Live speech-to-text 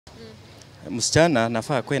msichana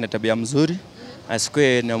anafaa kuwa na tabia mzuri,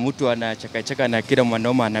 asikuwe na mtu anacheka na kila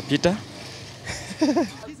mwanaume anapita.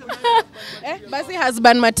 Basi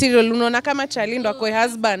husband material, unaona kama Chalindo akwe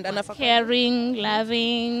husband anafaa caring,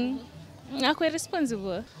 loving, akwe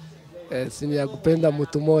responsible. Sini ya kupenda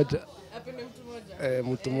mtu mmoja. Apende mtu mmoja?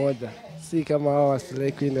 Mtu mmoja. Si kama hao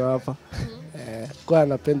wasilei queen hapa. Kwa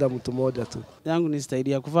anapenda mtu mmoja tu. Yangu ni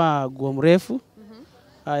staili ya kuvaa nguo mrefu.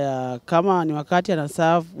 Haya, kama ni wakati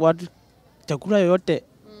anaserve watu chakula yoyote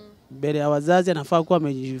mbele ya wazazi anafaa kuwa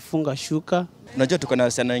amejifunga shuka. Unajua tuko na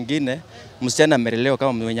wasichana wengine, msichana amelelewa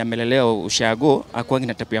kama mwenye amelelewa ushago, hakuangi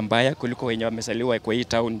na tabia mbaya kuliko wenye wamezaliwa kwa hii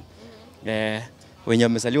town. Wenye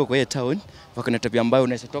wamezaliwa kwa hii town wako na tabia mbaya,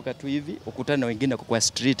 unaweza toka tu hivi ukutana na wengine kwa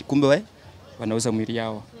street, kumbe wanauza mwili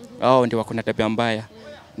yao. Hao ndio wako na tabia mbaya.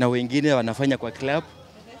 Na wengine wanafanya kwa club.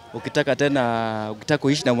 Ukitaka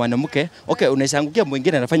kuishi na mwanamke, okay, unaweza angukia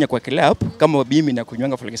mwingine anafanya kwa club kama mimi na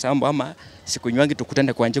kunywanga for example, ama sikunywangi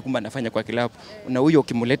tukutane kwa nje kumbe anafanya kwa club. Na huyo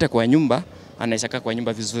ukimleta kwa nyumba, anaweza kaa kwa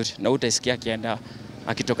nyumba vizuri na utasikia akienda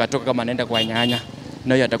akitoka kama anaenda kwa nyanya.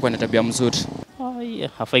 Na huyo atakuwa na tabia mzuri.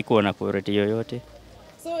 Hafai kuwa na quality yoyote.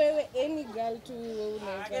 So wewe any girl tu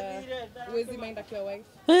unaweza mind akiwa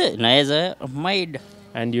wife? Naweza mind.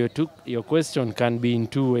 And your question can be in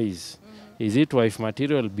two ways. Is it wife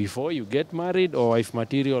material before you get married or wife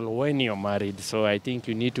material when you're married? So I think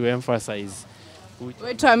you need to emphasize.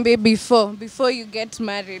 Wait, tuambie before you get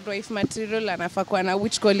married, wife material anafaa kuwa na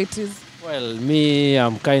which qualities? Well, me,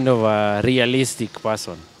 I'm kind of a realistic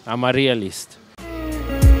person. I'm a realist.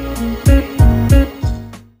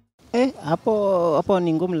 Hapo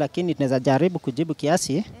ni ngumu lakini tunaweza jaribu kujibu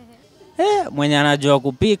kiasi. Mwenye anajua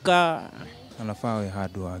kupika anafaa awe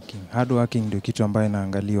hard working. Hard working ndio kitu ambayo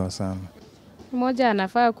inaangaliwa sana. Mmoja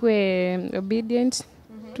anafaa kuwe obedient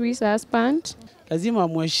to his husband. Lazima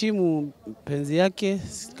mheshimu penzi yake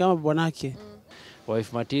kama bwanake.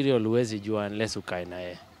 Wife material huwezi jua unless ukae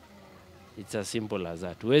naye. It's as simple as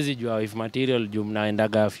that. Huwezi jua wife material juu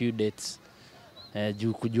mnaendaga a few dates.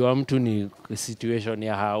 Juu kujua mtu ni situation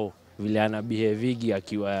ya hao vile ana behavigi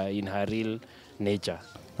akiwa in her real nature.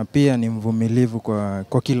 Na pia ni mvumilivu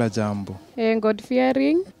kwa kila jambo. God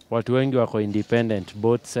fearing. Watu wengi wako independent,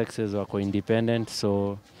 both sexes wako independent,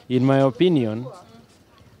 so in my opinion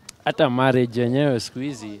hata marriage yenyewe siku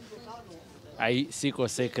hizi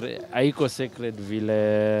haiko sacred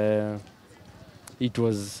vile it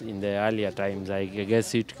was in the earlier times. I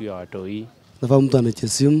guess it kwa watoi. Nafaa mtu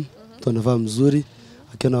anachesimu, mtu anafaa mzuri,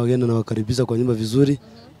 akiona wageni na wakaribisha kwa nyumba vizuri,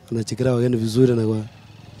 anachekera wageni vizuri na kwa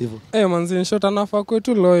hivyo. Manzi, in short anafaa kuwa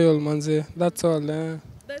tu loyal manzi. That's all.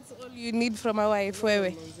 That's all you need from a wife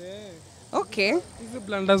wewe. Okay. Hizi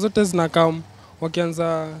blanda zote zinakam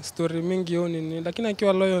wakianza story mingi hiyo nini, lakini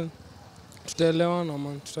akiwa loyal tutaelewana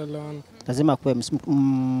man, tutaelewana. Lazima kuwe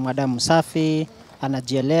madam safi,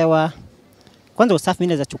 anajielewa. Kwanza usafi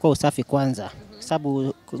inaweza chukua usafi kwanza.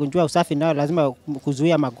 Sababu kujua usafi nao lazima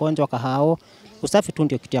kuzuia magonjwa kahao. Usafi tu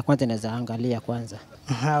ndio kitu ya kwanza inaweza angalia kwanza.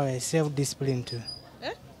 Hawe self discipline tu.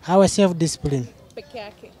 Hawe self discipline. Peke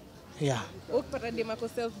yake. Yeah. Ukipata dema kwa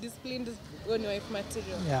self disciplined ni wife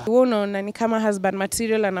material. Yeah. Wewe unaona ni kama husband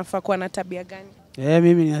material anafaa kuwa na tabia gani?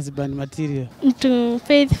 Mimi ni husband material. Mtu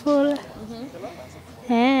faithful.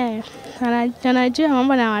 Anajua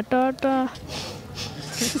mambo na watoto.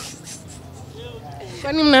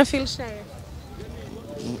 Kwani mna feel shy?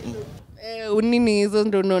 Nini hizo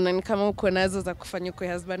ndio unaona ni kama uko nazo za kufanya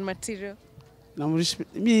kwa husband material?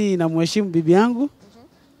 Mimi namheshimu bibi yangu.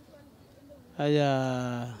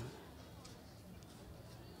 Haya.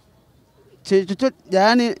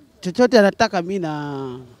 Chochote anataka mimi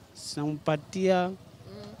nampatia.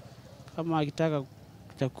 Kama akitaka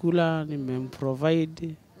chakula nimemprovide,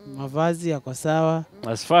 mavazi yako sawa.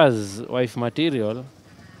 As far as wife material,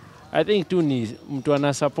 I think tu ni mtu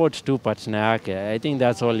ana support tu partner yake. I think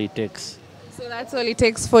that's all it takes. So that's all it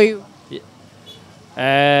takes for you?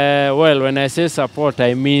 Well, when I say support,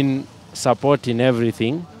 I mean support in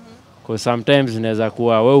everything. Because sometimes inaweza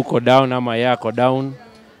kuwa wewe uko down ama yeye ako down,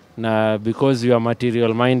 na because you are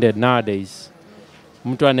material minded nowadays,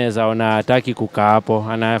 mtu anaweza ona hataki kukaa hapo,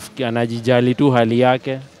 anajijali tu hali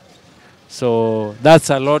yake. So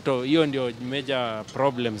that's a lot of, hiyo ndio major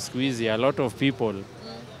problems squeezy. A lot of people,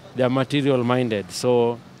 they are material minded.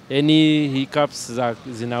 So any hiccups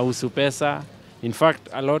zinahusu pesa. In fact,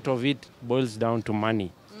 a lot of it boils down to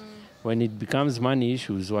money. When it becomes money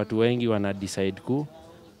issues, watu wengi wana decide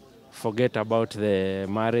forget about the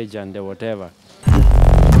marriage and the whatever.